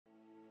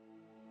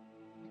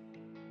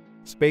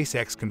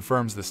SpaceX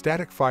confirms the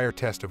static fire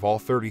test of all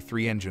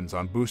 33 engines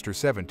on Booster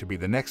 7 to be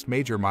the next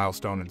major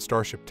milestone in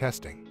Starship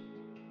testing.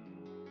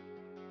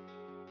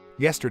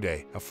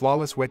 Yesterday, a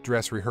flawless wet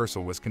dress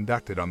rehearsal was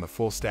conducted on the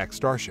full-stack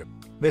Starship.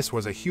 This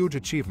was a huge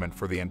achievement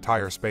for the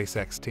entire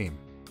SpaceX team.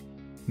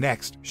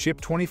 Next, Ship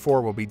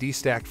 24 will be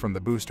destacked from the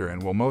booster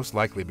and will most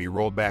likely be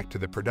rolled back to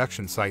the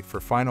production site for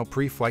final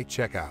pre-flight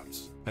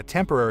checkouts. A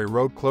temporary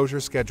road closure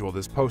schedule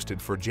is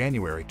posted for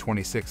January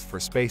 26 for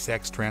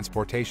SpaceX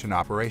transportation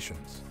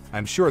operations.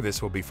 I'm sure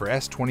this will be for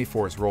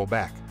S-24's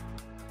rollback.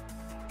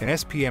 An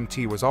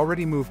SPMT was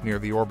already moved near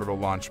the orbital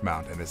launch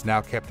mount and is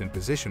now kept in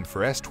position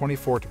for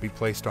S-24 to be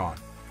placed on.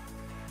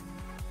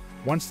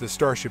 Once the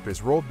Starship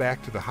is rolled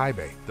back to the high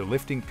bay, the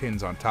lifting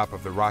pins on top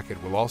of the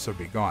rocket will also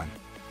be gone.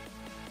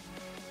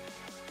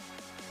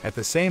 At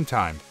the same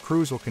time,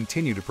 crews will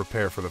continue to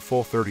prepare for the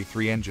full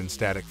 33-engine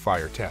static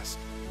fire test.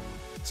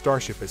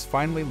 Starship is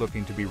finally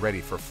looking to be ready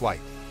for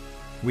flight.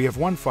 We have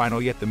one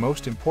final yet the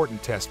most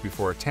important test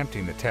before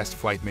attempting the test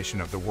flight mission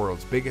of the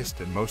world's biggest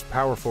and most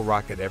powerful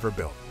rocket ever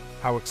built.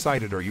 How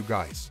excited are you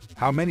guys?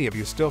 How many of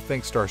you still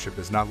think Starship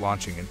is not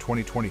launching in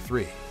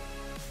 2023?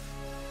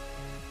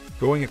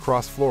 Going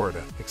across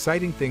Florida,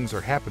 exciting things are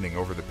happening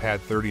over the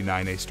Pad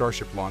 39A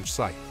Starship launch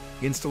site.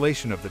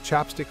 Installation of the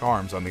chopstick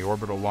arms on the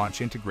Orbital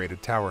Launch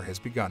Integrated Tower has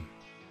begun.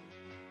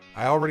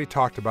 I already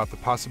talked about the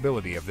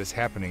possibility of this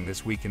happening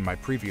this week in my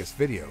previous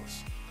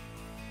videos.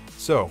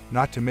 So,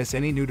 not to miss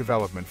any new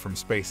development from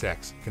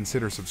SpaceX,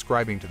 consider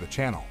subscribing to the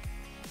channel.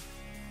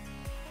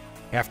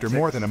 After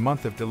more than a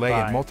month of delay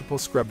and multiple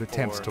scrubbed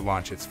attempts to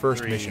launch its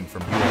first mission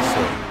from US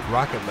soil,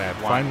 RocketLab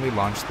finally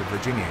launched the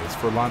Virginia is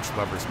for Launch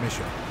Lovers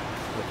mission.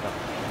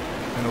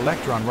 An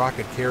Electron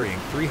rocket carrying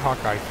 3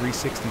 Hawkeye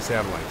 360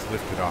 satellites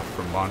lifted off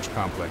from Launch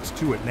Complex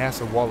 2 at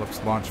NASA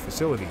Wallops Launch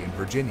Facility in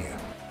Virginia.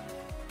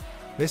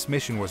 This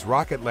mission was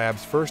Rocket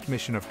Lab's first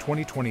mission of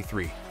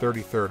 2023,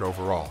 33rd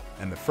overall,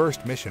 and the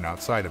first mission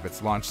outside of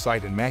its launch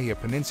site in Mahia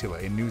Peninsula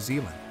in New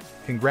Zealand.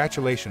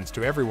 Congratulations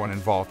to everyone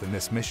involved in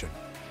this mission.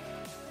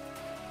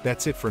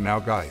 That's it for now,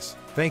 guys.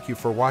 Thank you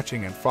for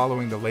watching and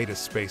following the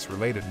latest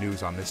space-related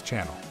news on this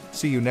channel.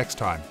 See you next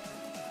time.